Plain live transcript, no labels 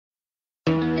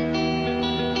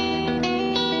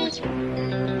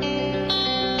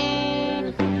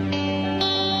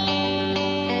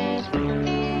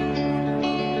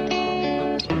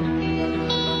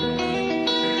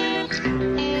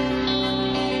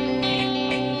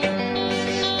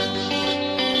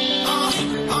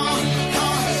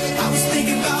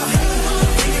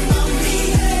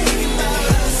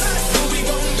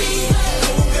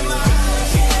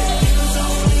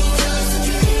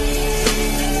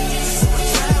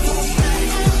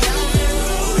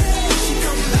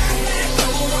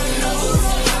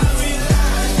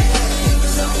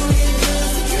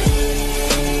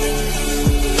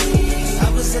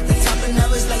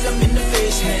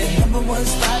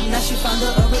now she found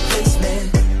her a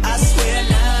replacement. I swear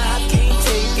now I can't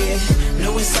take it,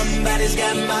 knowing somebody's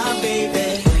got my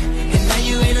baby. And now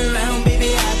you ain't around,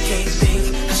 baby, I can't think.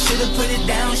 I should've put it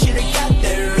down, should've got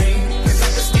that ring, 'cause I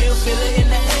can still feel it in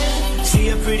the air. See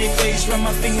her pretty face, run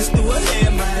my fingers through her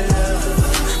hair. My love,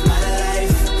 my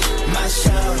life, my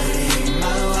shawty,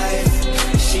 my wife.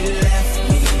 She left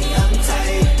me, I'm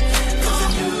tight, 'cause I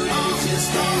knew that it just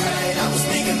ain't right. I was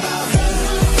thinking about her,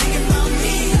 thinking about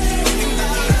me, thinking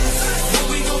about us, what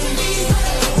we gon' be.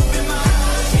 Open my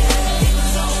eyes, yeah, it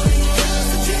was only just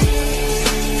a dream.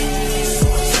 So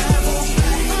I travel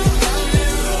back down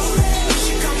that road. If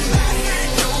she come back,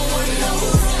 no one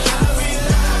knows. I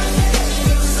realize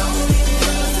it was only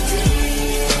just a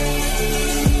dream.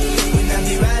 When I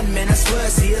be riding, man, I swear I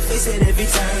see her face at every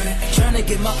turn. Tryna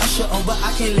get my usher on, but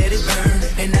I can't let it burn.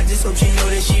 And I just hope she know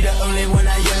that she the only one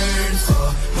I yearn for.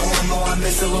 More and more I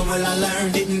miss her, what will I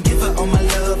learn? Didn't give her all my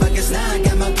love, I guess now I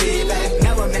got my payback.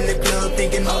 Now I'm in the club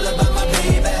thinking all about my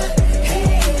baby. Hey,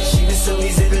 she was so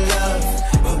easy to love,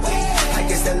 but wait, I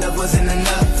guess that love wasn't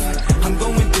enough. I'm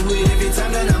going through it every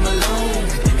time that I'm alone,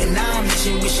 and now I'm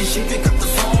wishing she'd pick up the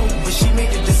phone. But she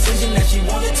made the decision that she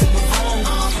wanted to move on,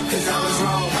 'cause I was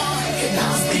wrong. And now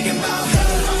I'm thinking about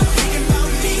her, thinking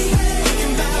about me,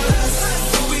 thinking about us,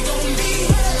 what we gon' be.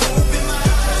 Open my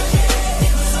eyes, yeah,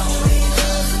 it was only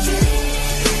just a dream.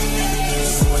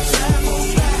 So I travel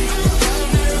back down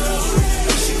that road.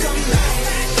 If she come back,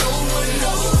 no one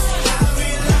knows. I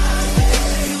realize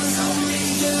it was only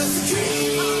just a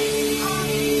dream.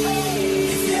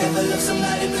 If you ever love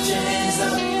somebody, put your hands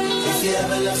up. If you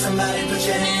ever love somebody, put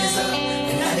your hands up.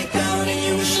 And now they down and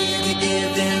you wish you could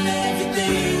give them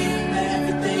everything.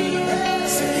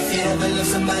 So if you ever love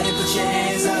somebody, put your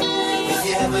hands up. If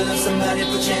you ever love somebody,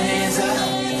 put your hands up.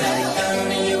 Now they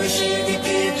down and you wish you could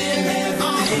give them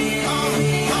everything.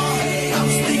 I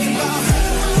was thinking about her,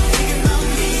 thinking about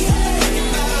me, thinking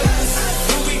about us,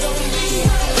 what we gon' be.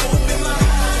 Open my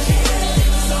eyes, yeah, it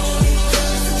was only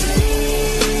just a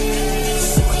dream.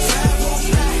 So I travel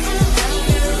back down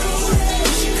that road.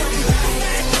 If she come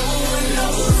back, no one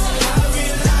knows. I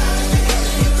realize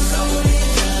it was only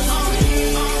just a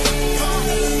dream.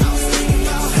 I was thinking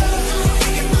about her,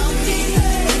 thinking about me,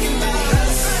 thinking about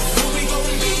us, what we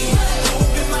gon' be.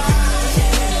 Open my eyes,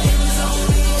 yeah, it was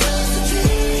only just a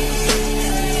dream.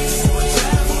 So I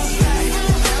travel back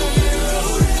down that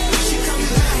road. If she come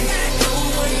back, no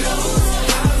one knows.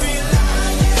 I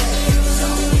realize it was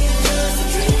only just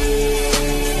a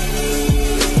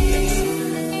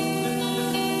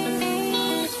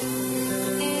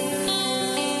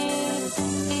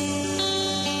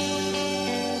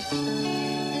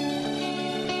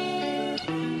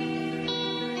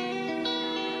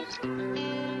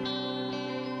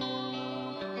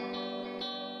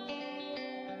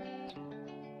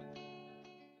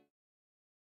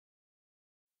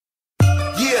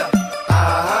Yeah,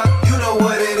 you know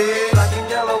what it is. Black and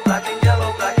yellow, black and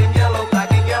yellow, black and yellow,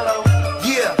 black and yellow.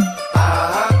 Yeah,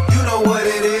 you know what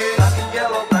it is. Black and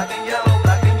yellow, black and yellow,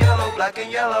 black and yellow, black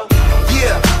and yellow.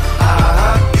 Yeah,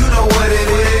 you know what it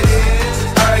is.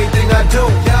 Everything I do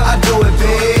it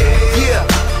big.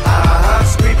 Yeah,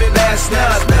 screaming last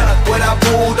night when I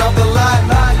pulled off the lot.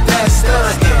 That's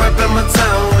done. Right in my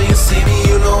town when you see me,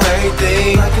 you know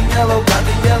everything. Black and yellow, black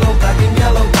and yellow, black and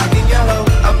yellow, black and yellow.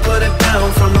 I put it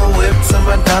down from the whip to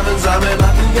my diamonds. I'm in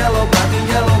black and yellow, black and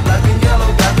yellow, black and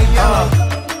yellow, black and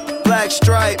yellow. Black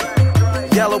stripe,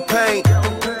 yellow paint.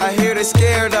 I hear they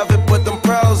scared of it, but them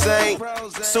pros ain't.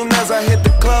 Soon as I hit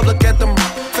the club, look at them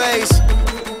face.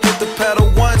 Hit the pedal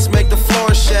once, make the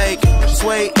floor shake.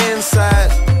 Sway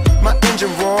inside, my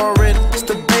engine roaring. It's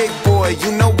the big boy,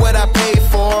 you know what I paid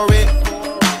for it.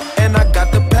 And I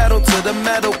got the pedal to the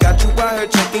metal. Got you out here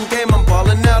checking game, I'm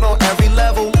balling out on every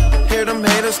level. Hear them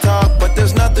haters talk, but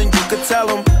there's nothing you could tell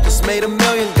them. Just made $1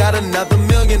 million, got another $1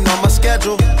 million on my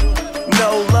schedule.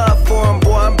 No love for them,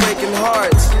 boy, I'm breaking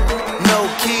hearts. No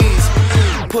keys,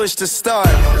 push to start.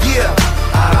 Yeah,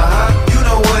 you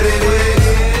know what it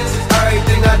is.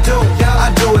 Everything I do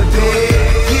it big.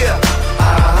 Yeah,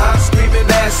 screaming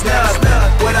last night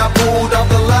when I pulled off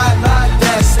the lot.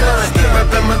 That's done.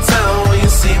 Right in my town when you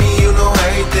see me, you know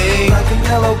everything. Black and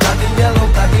yellow, black and yellow,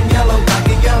 black and yellow, black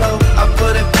and yellow. I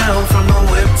put it down from the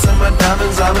whip to my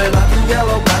diamonds. I'm in black and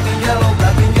yellow, black and yellow,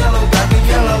 black and yellow, black and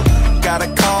yellow. Got a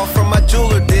call from my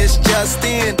jeweler, this just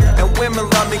in. And women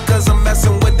love me cause I'm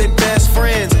messing with their best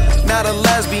friends. Not a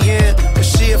lesbian, but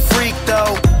she a freak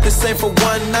though. This ain't for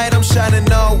one night, I'm shining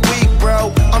all week,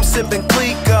 bro. I'm sipping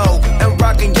Clico and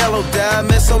rocking yellow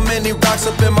diamonds. So many rocks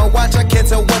up in my watch, I can't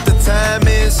tell what the time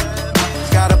is.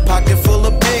 Got a pocket full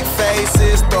of big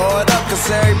faces, throw it up cause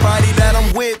promise everybody that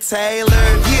I'm with Taylor.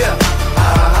 Yeah,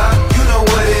 you know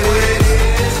what it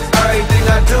is. Everything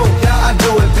I do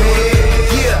it big.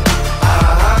 Yeah,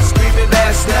 screaming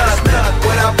that's not.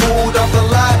 When I pulled off the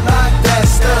lot, that's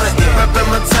stunt. Yeah, up in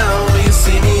my town, when you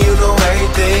see me, you know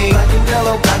everything. Black and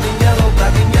yellow, black and yellow,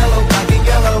 black and yellow, black and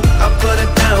yellow. I put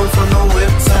it down from the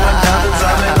whip to my diamonds.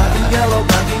 I'm in black and yellow,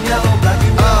 black and yellow, black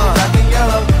and yellow, black and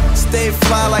yellow. Stay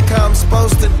fly like how I'm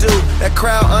supposed to do. That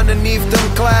crowd underneath them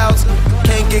clouds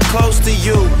can't get close to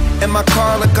you. And my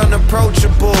car look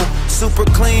unapproachable. Super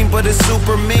clean, but it's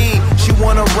super mean. She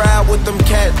wanna ride with them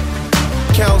cat.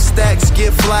 Count stacks,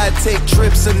 get fly, take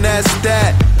trips, and that's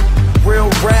that. Real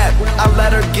rap, I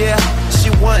let her get.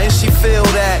 She want and she feel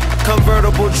that.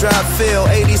 Convertible drop feel,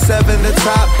 87 the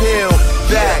top hill.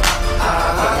 Back,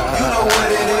 you know what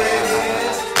it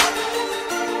is.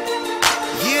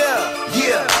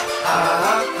 Yeah,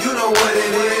 you know what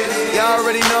it is. Y'all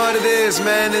already know what it is,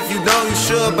 man. If you don't, you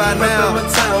should by now. My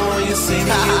town, when you see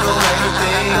me, you know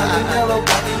everything. Black and yellow,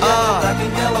 black and yellow, black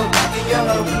and yellow, black and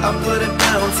yellow. I put it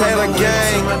down, Taylor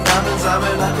gang. My diamonds, I'm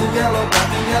in black and yellow,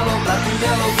 black and yellow, black and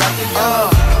yellow, black and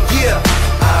yellow. Yeah,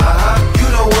 you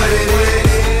know what it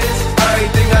is.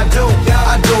 Everything I do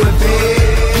it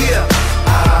big. Yeah,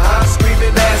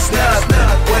 screaming that's not.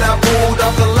 When I pulled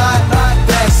off the lot,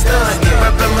 that's stunt. Yeah,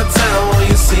 rep in my town, when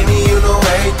you see me, you know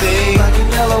everything. Black and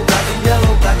yellow, black and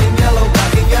yellow, black and yellow,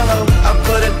 black and yellow. I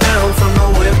put it down from the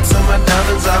whip to my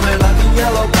diamonds. I'm in black and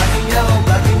yellow, black and yellow,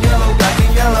 black and yellow, black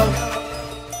and yellow.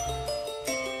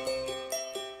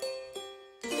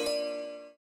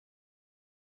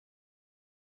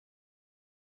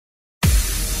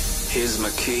 Here's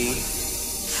my key,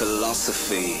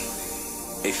 philosophy.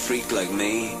 A freak like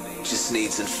me just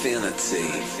needs infinity.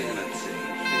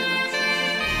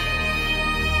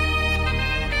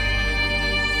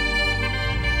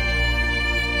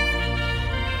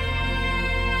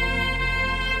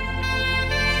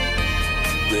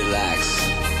 Relax,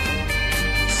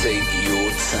 take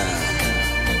your time.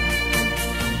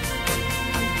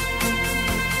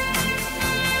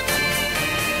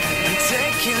 And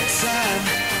take your time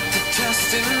to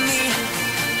trust in me,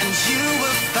 and you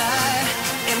will find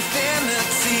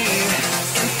infinity,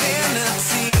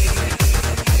 infinity.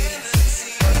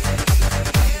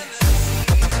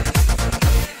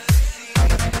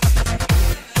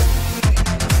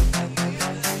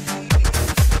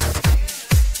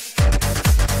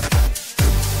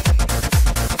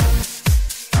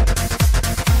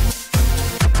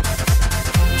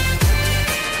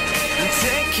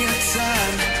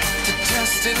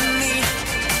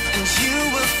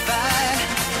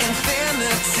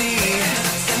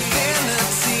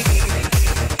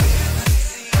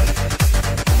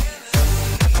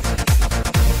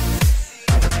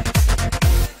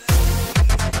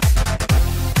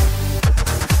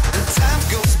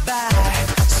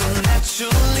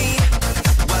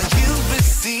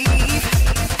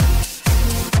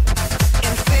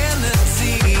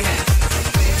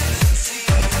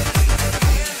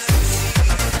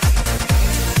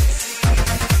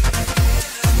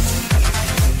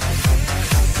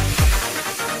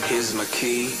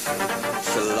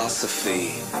 Philosophy.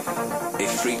 A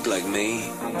freak like me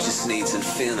just needs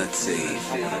infinity.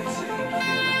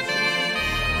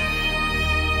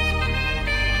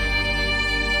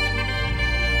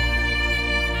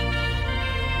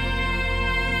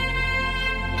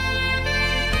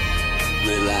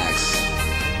 Relax,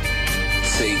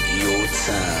 take your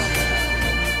time.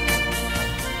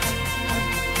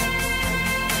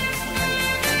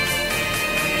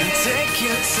 Take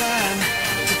your time